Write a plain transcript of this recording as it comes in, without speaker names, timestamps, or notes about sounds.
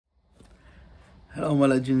Hello my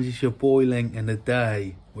legends, it's your boy Link, and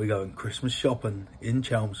today we're going Christmas shopping in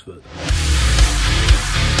Chelmsford.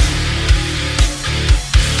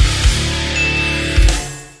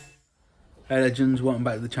 Hey legends, welcome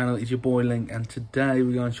back to the channel. It's your boy Link, and today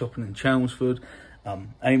we're going shopping in Chelmsford.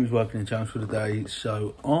 Amy's working in Chelmsford today,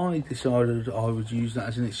 so I decided I would use that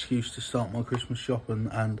as an excuse to start my Christmas shopping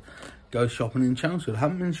and go shopping in Chelmsford. I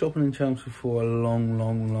haven't been shopping in Chelmsford for a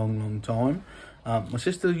long time. My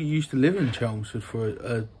sister used to live in Chelmsford for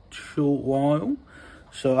a short while,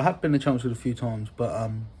 so I have been to Chelmsford a few times,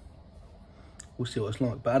 but we'll see what it's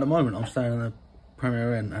like. But at the moment I'm staying in the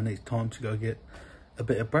Premier Inn and it's time to go get a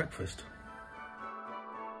bit of breakfast.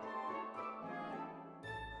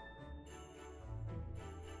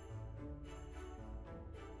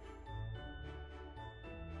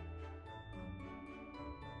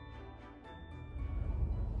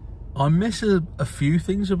 I miss a few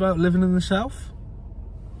things about living in the south.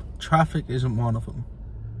 Traffic isn't one of them.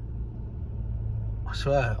 I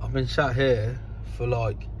swear, I've been sat here for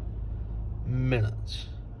like minutes.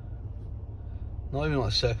 Not even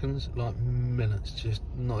like seconds, like minutes. Just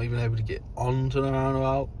not even able to get onto the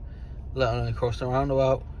roundabout, let alone across the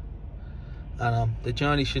roundabout. And the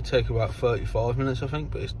journey should take about 35 minutes, I think,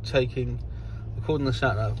 but it's taking, according to the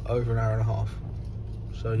sat-nav, over an hour and a half.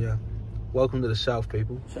 So yeah. Welcome to the south,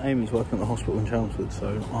 people. So Amy's working at the hospital in Chelmsford,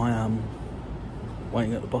 so I am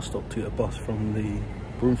waiting at the bus stop to get a bus from the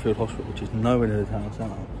Broomfield Hospital, which is nowhere near the town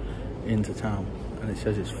centre, into town, and it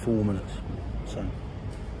says it's 4 minutes. So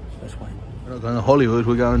let's wait. We're not going to Hollywood,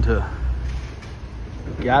 we're going to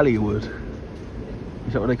Gallywood.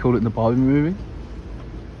 Is that what they call it in the Barbie movie?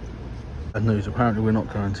 Bad news, apparently we're not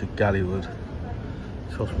going to Gallywood.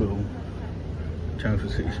 It's hospital,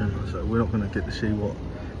 Chelmsford City Centre, so we're not going to get to see what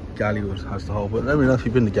Gallywood has to hold. But let me know if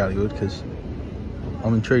you've been to Gallywood, because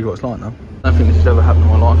I'm intrigued what it's like now. I don't think this has ever happened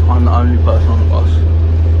in my life. I'm the only person on the bus.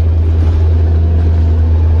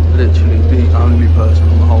 Literally the only person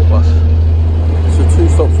on the whole bus. So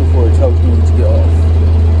 2 stops before it tells me to get off,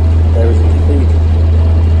 there is a cathedral.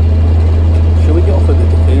 Should we get off at the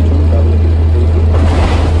cathedral and have a look at the cathedral?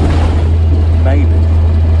 Maybe.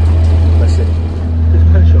 Let's see. This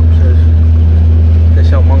pet shop says they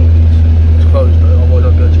sell monkeys. It's closed though, otherwise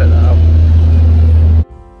I'll go check that out.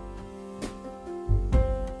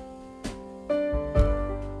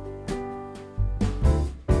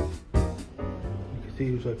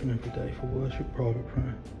 Cathedral's open every day for worship, private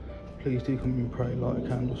prayer. Please do come and pray, light a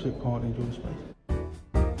candle, sit quietly, enjoy the space.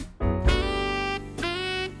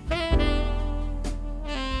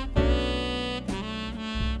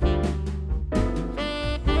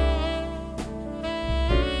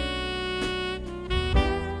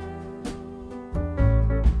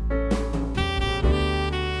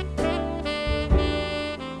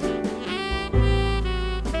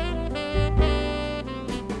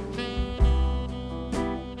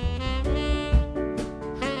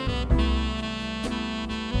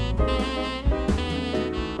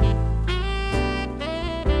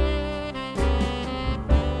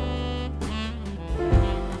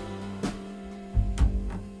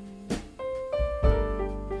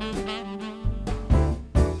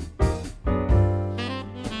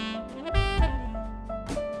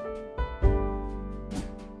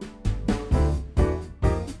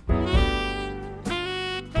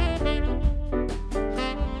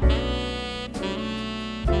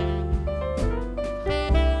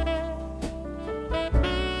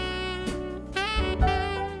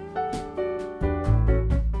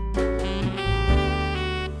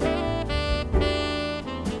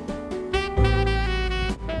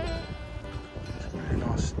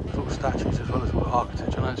 Statues as well as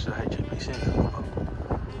architecture, and it's the HAPC.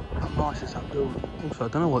 How nice is that building? Also, I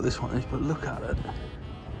don't know what this one is, but look at it.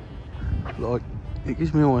 Like, it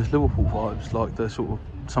gives me almost Liverpool vibes, like the sort of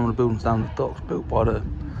some of the buildings down the docks built by the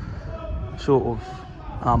sort of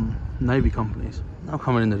navy companies. Now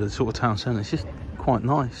coming into the sort of town centre, it's just quite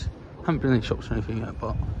nice. Haven't been in any shops or anything yet,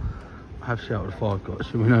 but I have shouted 5 guys,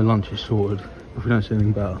 so we know lunch is sorted if we don't see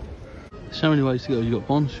anything better. There's so many ways to go. You've got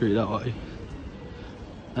Bond Street that way,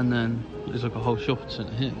 and then there's like a whole shopping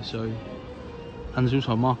centre here, so, and there's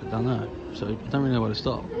also a market down there, so I don't really know where to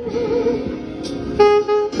start.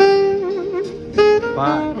 But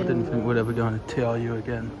I didn't think we'd ever go into TRU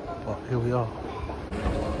again, but here we are.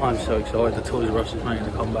 I'm so excited. The Toys R Us is making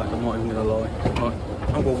a comeback, I'm not even going to lie. Like,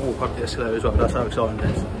 I'm going to walk up the escalator as well, that's how exciting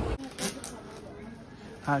it is.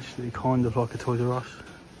 Actually kind of like a Toys R Us.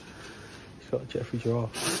 It's got a Jeffrey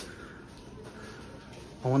Giraffe.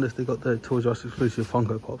 I wonder if they got the Toys R Us exclusive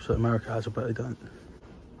Funko Pops that America has, I bet they don't.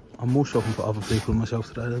 I'm more shopping for other people than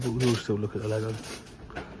myself today, but we'll still look at the Lego.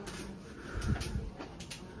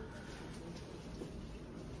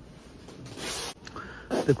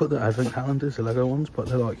 They've got the advent calendars, the Lego ones, but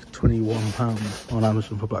they're like £21 on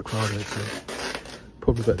Amazon for Black Friday, so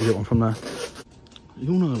probably better to get one from there.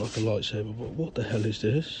 You all know I like a lightsaber, but what the hell is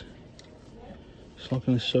this? It's like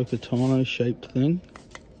an Ahsoka Tano shaped thing.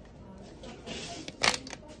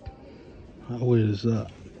 How weird is that?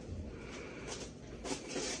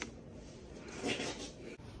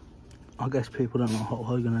 I guess people don't like Hulk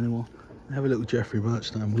Hogan anymore. They have a little Jeffrey merch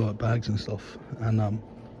stand with like bags and stuff, and I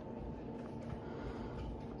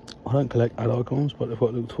don't collect ad icons, but they've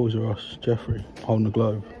got little Toys R Us Jeffrey holding the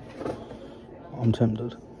globe. I'm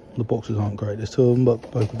tempted. The boxes aren't great, there's two of them,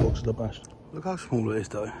 but both the boxes are bashed. Look how small it is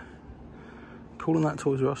though. Calling that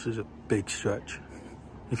Toys R Us is a big stretch.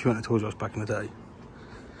 If you went to Toys R Us back in the day.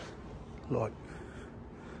 Like,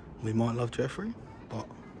 we might love Jeffrey, but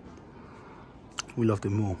we loved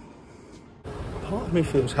him more. Part of me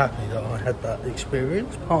feels happy that I had that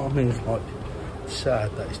experience. Part of me is like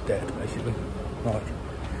sad that it's dead, basically. Like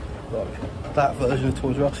that version of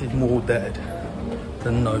Toys R Us is more dead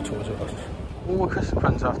than no Toys R Us. All my Christmas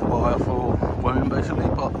presents have to buy for women, basically,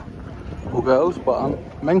 or girls, but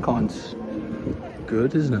mankind's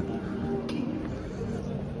good, isn't it?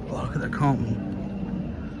 Oh, look at that carton.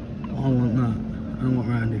 I want that. I want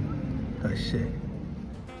Randy. That's sick.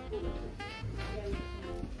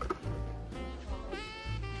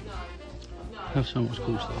 Have so much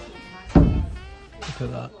cool stuff. Look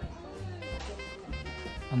at that.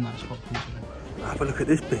 And that's what comes in. Have a look at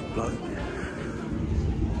this big bloke.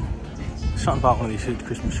 Something about one of these huge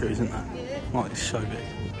Christmas trees, isn't there? Like, it's so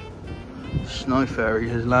big. Snow Fairy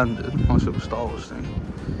has landed. Nice little Star Wars thing.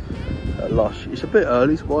 At Lush. It's a bit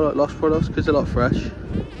early to buy like Lush products because they're like fresh.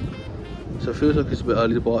 So it feels like it's a bit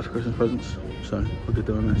early to buy it for Christmas presents. So we're good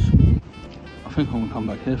doing this. I think I'm gonna come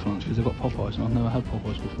back here for lunch because they've got Popeyes and I've never had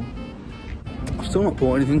Popeyes before. I've still not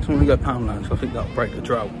bought anything, so I'm gonna go Poundland, so I think that'll break the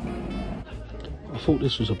drought. I thought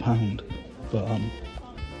this was £1, but I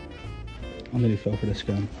nearly fell for this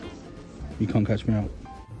scam. You can't catch me out.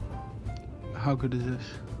 How good is this?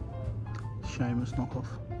 Shameless knockoff.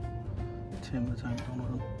 Tim the Tank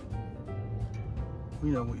Donovan.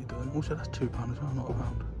 You know what you're doing. Also, that's £2 as well, not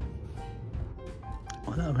 £1.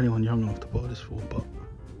 I don't have anyone young enough to buy this for, but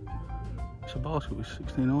it's a basket with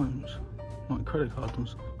 16 items, like credit cards and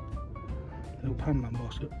stuff. A little Poundland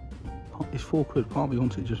basket. It's £4. Can't be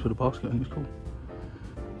haunted just for the basket. I think it's cool.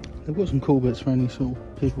 They've got some cool bits for any sort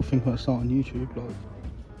of people thinking about starting YouTube, like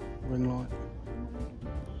ring light,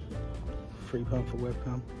 £3 for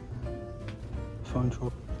webcam, phone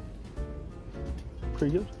tripod.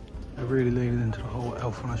 Pretty good. They're really leaning into the whole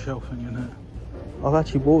elf on a shelf thing in here. I've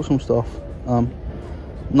actually bought some stuff.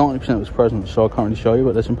 90% was presents, so I can't really show you,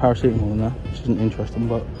 but there's some paracetamol in there, which isn't interesting,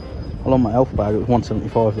 but I love my elf bag. It was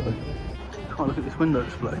 £1.75 though. Oh, look at this window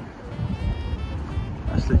display.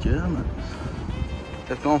 That's legit, isn't it?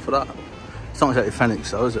 They've gone for that. It's not exactly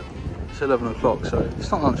Phoenix though, is it? It's 11 o'clock, so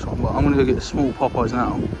it's not lunchtime, but I'm going to go get a small Popeyes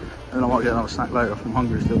now, and then I might get another snack later if I'm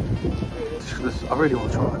hungry still. Just because I really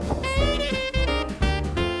want to try it.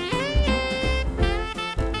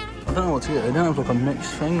 I don't know what to get. They don't have like a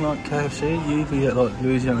mixed thing like KFC. You either get like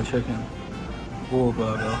Louisiana chicken, or a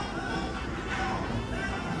burger,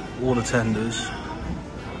 or the tenders,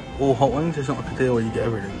 or hot wings. It's not like a deal where you get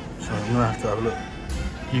everything. So I'm going to have a look.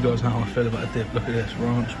 You guys know how I feel about a dip. Look at this,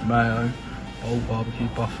 ranch, mayo, old barbecue,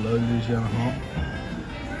 buffalo, Louisiana hot,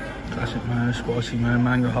 classic mayo, spicy mayo,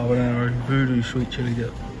 mango habanero, voodoo sweet chili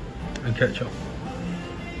dip, and ketchup.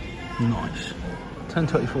 Nice.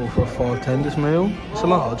 $10.34 for a 5 tenders meal. It's a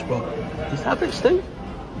large, but is that a bit steep?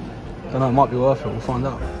 Don't know, it might be worth it, we'll find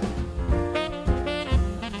out.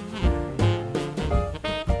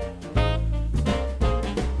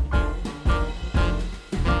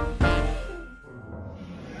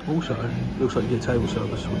 Also, looks like you get table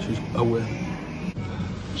service, which is a win.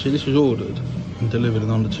 See, this was ordered and delivered in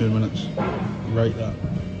under 2 minutes. Rate that.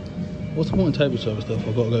 What's the point of table service stuff?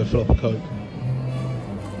 I've got to go fill up a Coke.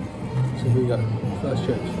 So here we go. First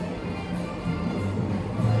chips.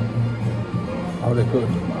 Oh, they're good.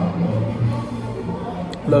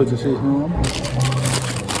 Loads of seasoning on them.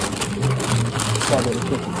 Quite a bit of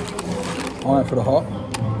cooking. I went for the hot.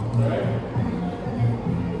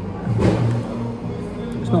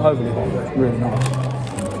 It's not overly hot, but it's really nice.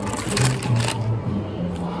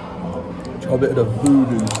 Try a bit of the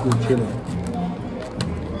voodoo sweet chili.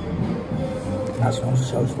 That smells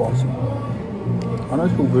so spicy. I know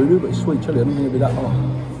it's called voodoo, but it's sweet chili. I don't think it'd be that hot.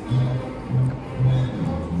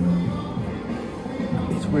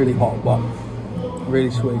 It's really hot, but really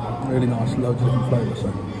sweet, really nice, loads of different flavours.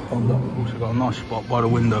 So, thumbs up. Also got a nice spot by the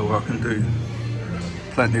window where I can do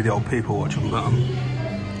plenty of the old people watching, but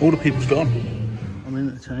all the people's gone. I'm in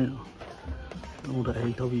the container. All the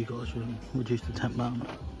AEW guys were reduced to £10.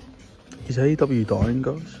 Is AEW dying,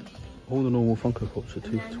 guys? All the normal Funko Pops are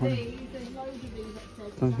 2 for 20.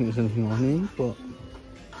 Don't think there's anything I need, but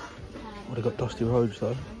would have got Dusty Rhodes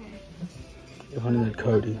though. If I needed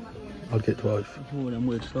Cody, I'd get both. All them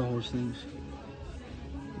weird Star Wars things.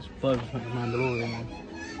 It's Boba Fett and Mandalorian one.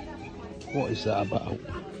 What is that about?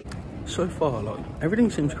 So far, like, everything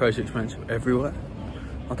seems crazy expensive everywhere.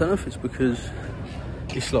 I don't know if it's because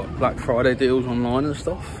it's like Black Friday deals online and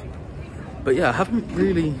stuff. But yeah, I haven't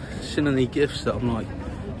really seen any gifts that I'm like,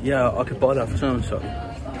 yeah, I could buy that for so-and-so,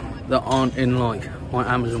 that aren't in like my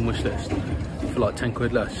Amazon wish list for like 10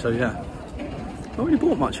 quid less. So yeah, not really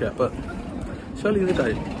bought much yet, but it's early in the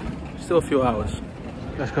day, still a few hours.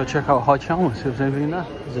 Let's go check out High Chelmsford, see if there's anything in there.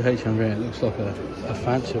 There's a HMV, it looks like a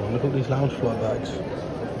fancy one. Look at these lounge flight bags.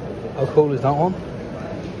 How cool is that one?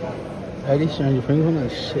 Eddie Stranger Things one,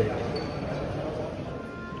 that's sick.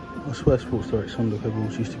 I swear Sports Direct Sunday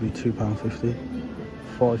Pebbles used to be £2.50,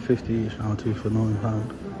 £5.50 each, now 2 for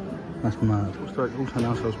 £9. That's mad. Sports Direct also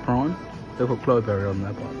now sells Prime. They've got Glowberry on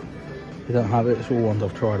there, but they don't have it. It's all ones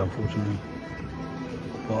I've tried, unfortunately.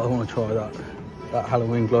 But I want to try that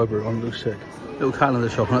Halloween Glowberry one. Looks sick. Little calendar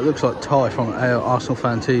shop, and it looks like Ty from Arsenal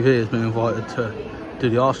Fan TV has been invited to do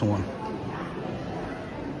the Arsenal one.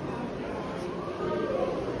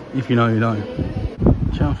 If you know, you know.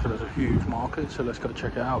 Chelmsford has a huge market, so let's go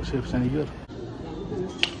check it out, see if it's any good.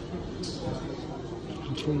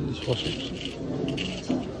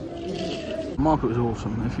 The market was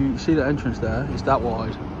awesome. If you see the entrance there, it's that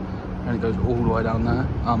wide, and it goes all the way down there.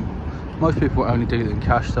 Most people were only dealing in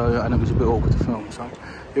cash though, and it was a bit awkward to film, so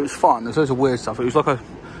it was fun. There's loads of weird stuff. It was like a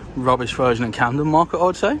rubbish version of Camden Market,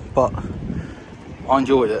 I'd say, but I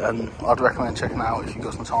enjoyed it, and I'd recommend checking it out if you've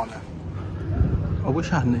got some time there. I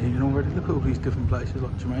wish I hadn't eaten already. Look at all these different places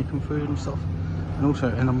like Jamaican food and stuff. And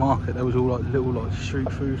also in the market there was all like little like street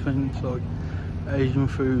food things, like Asian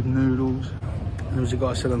food, noodles. And there was a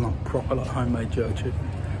guy selling like proper like homemade jerk chicken.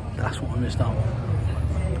 That's what I missed out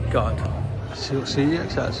on. God. See what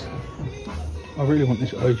CEX has? I really want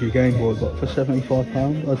this OG Game Boy, but for £75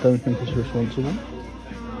 I don't think it's responsible.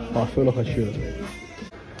 But I feel like I should.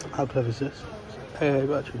 How clever is this? AA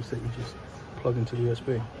batteries that you just plug into the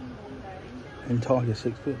USB. Entirely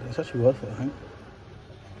 6 quid. It's actually worth it, I think.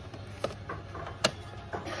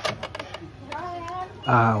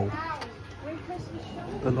 Ow.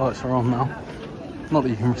 The lights are on now. Not that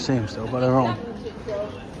you can see them still, but they're on.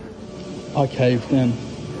 I caved in.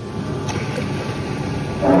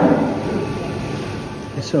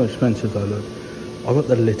 It's so expensive though, look. I got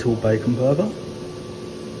the little bacon burger.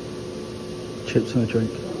 Chips and a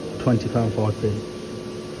drink. £20 5p.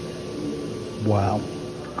 Wow.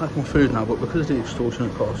 I have my food now, but because of the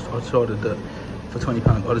extortionate cost, I decided that for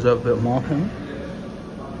 £20 I deserve a bit of marketing.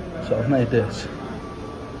 So I've made this.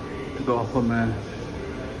 To go up on there,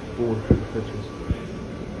 board through the pictures.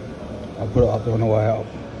 I'll put it up there on the way out.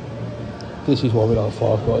 This is why we like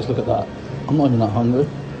Five Guys, look at that. I'm not even that hungry.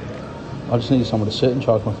 I just need somewhere to sit and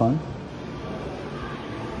charge my phone.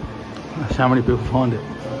 That's how many people find it.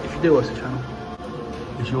 If you do watch the channel,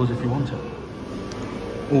 it's yours if you want it.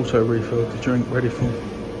 Also refilled the drink, ready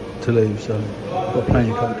to leave, so I've got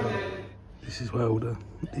plenty of coke. This is where all the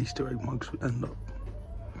Easter egg mugs end up.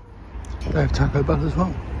 They have Taco Bell as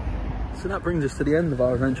well. So that brings us to the end of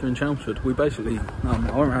our adventure in Chelmsford. We basically, I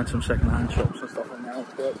went around some second-hand shops and stuff on the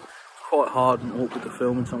outskirts. It's quite hard and awkward to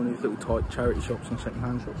film in some of these little tight charity shops and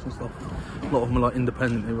second-hand shops and stuff. A lot of them are like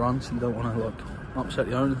independently run, so you don't want to like upset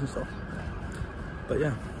the owners and stuff. But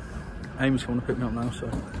yeah, Amy's going to pick me up now, so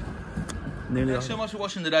nearly. Thanks so much for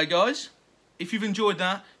watching today, guys. If you've enjoyed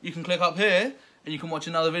that, you can click up here and you can watch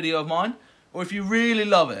another video of mine. Or if you really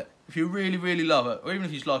love it, if you really, really love it, or even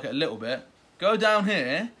if you just like it a little bit, go down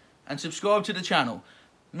here and subscribe to the channel.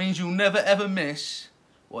 It means you'll never ever miss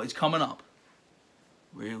what is coming up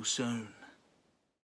real soon.